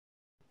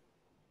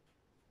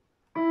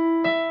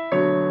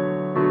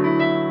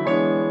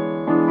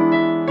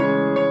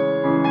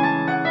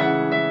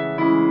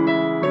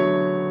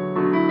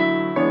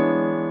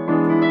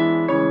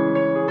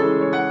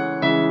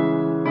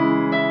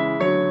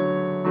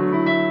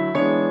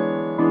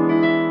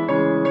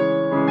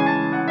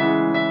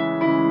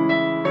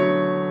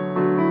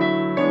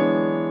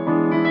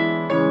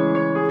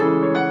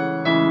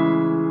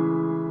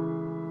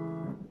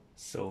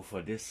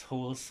this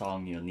whole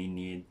song you only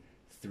need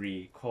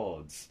 3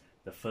 chords.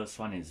 The first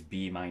one is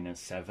B minor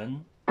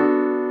 7,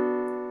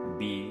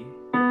 B,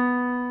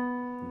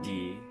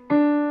 D,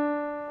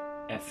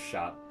 F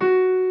sharp,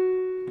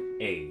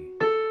 A.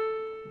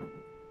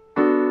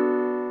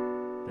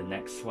 The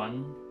next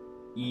one,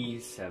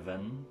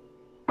 E7,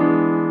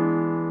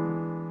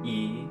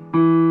 E,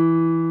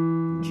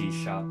 G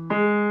sharp,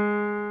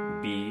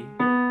 B,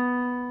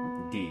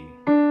 D.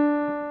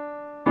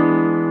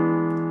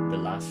 The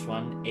last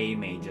one, A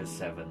major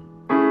 7,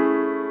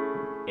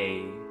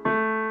 A,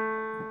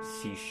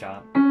 C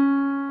sharp,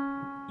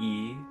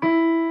 E,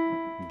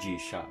 G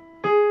sharp.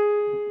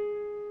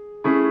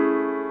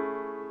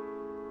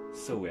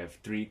 So we have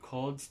 3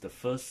 chords. The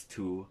first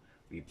 2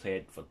 we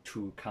played for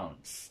 2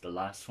 counts. The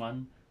last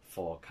one,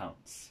 4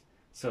 counts.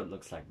 So it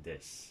looks like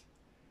this.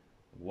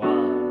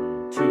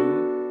 1,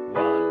 2,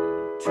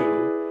 1,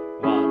 2,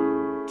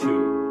 1,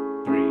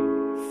 2, 3,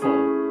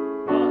 4.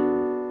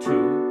 1,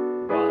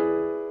 2,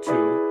 1, 2,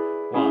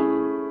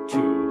 1,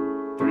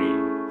 2, 3,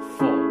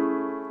 4.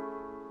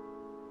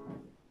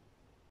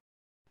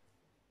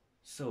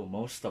 So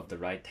most of the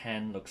right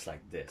hand looks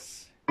like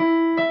this.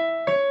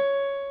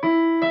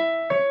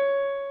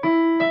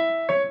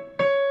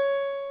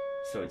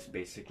 So it's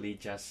basically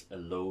just a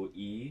low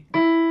E,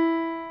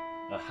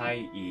 a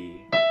high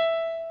E,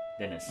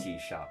 then a C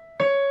sharp.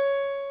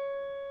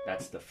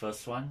 That's the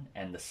first one,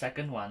 and the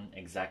second one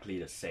exactly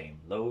the same.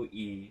 Low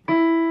E,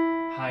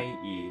 high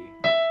E,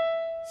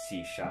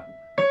 C sharp.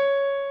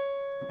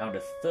 Now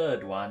the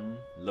third one,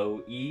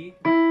 low E,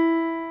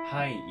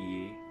 high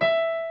E.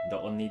 The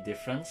only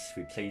difference,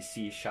 we play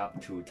C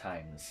sharp 2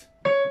 times.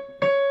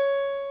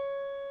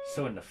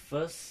 So in the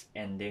first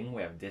ending,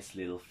 we have this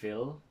little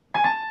fill.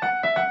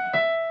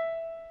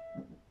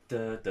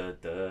 Da, da,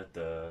 da,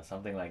 da,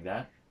 something like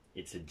that.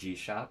 It's a G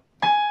sharp,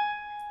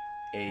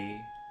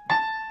 A,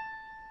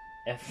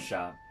 F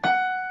sharp,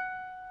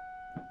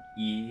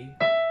 E,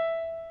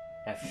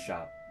 F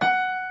sharp,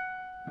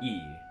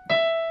 E.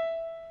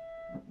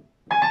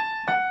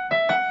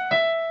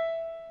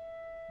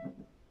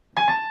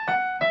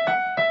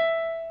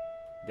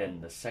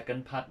 Then the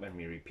second part, when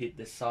we repeat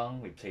this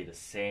song, we play the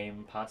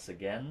same parts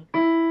again.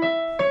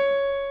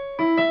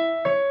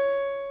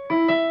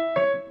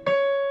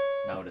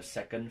 Now the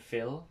second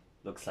fill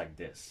looks like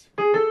this.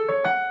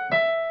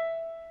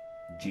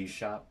 G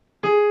sharp,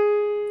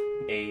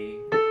 A,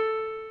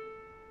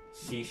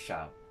 C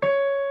sharp,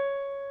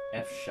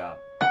 F sharp,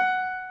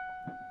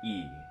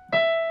 E.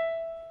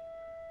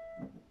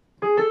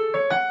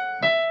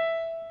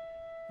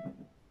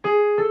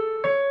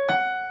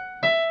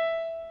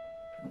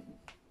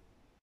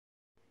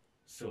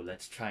 So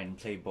let's try and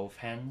play both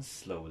hands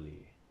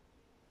slowly.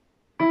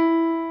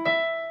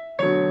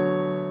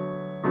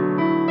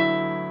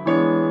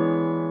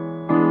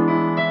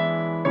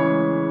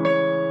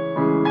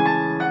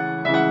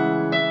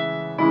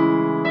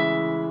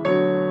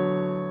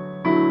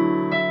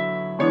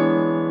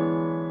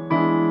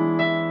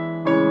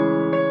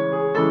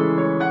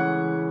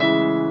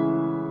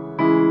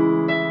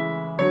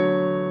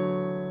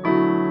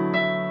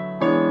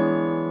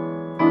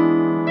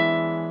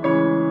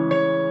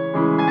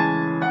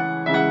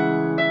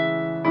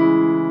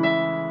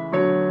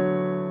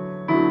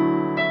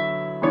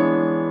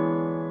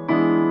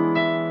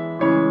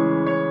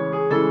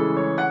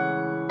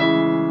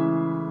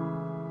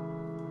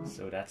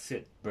 So that's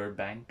it,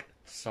 Burbank.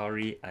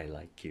 Sorry I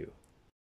like you.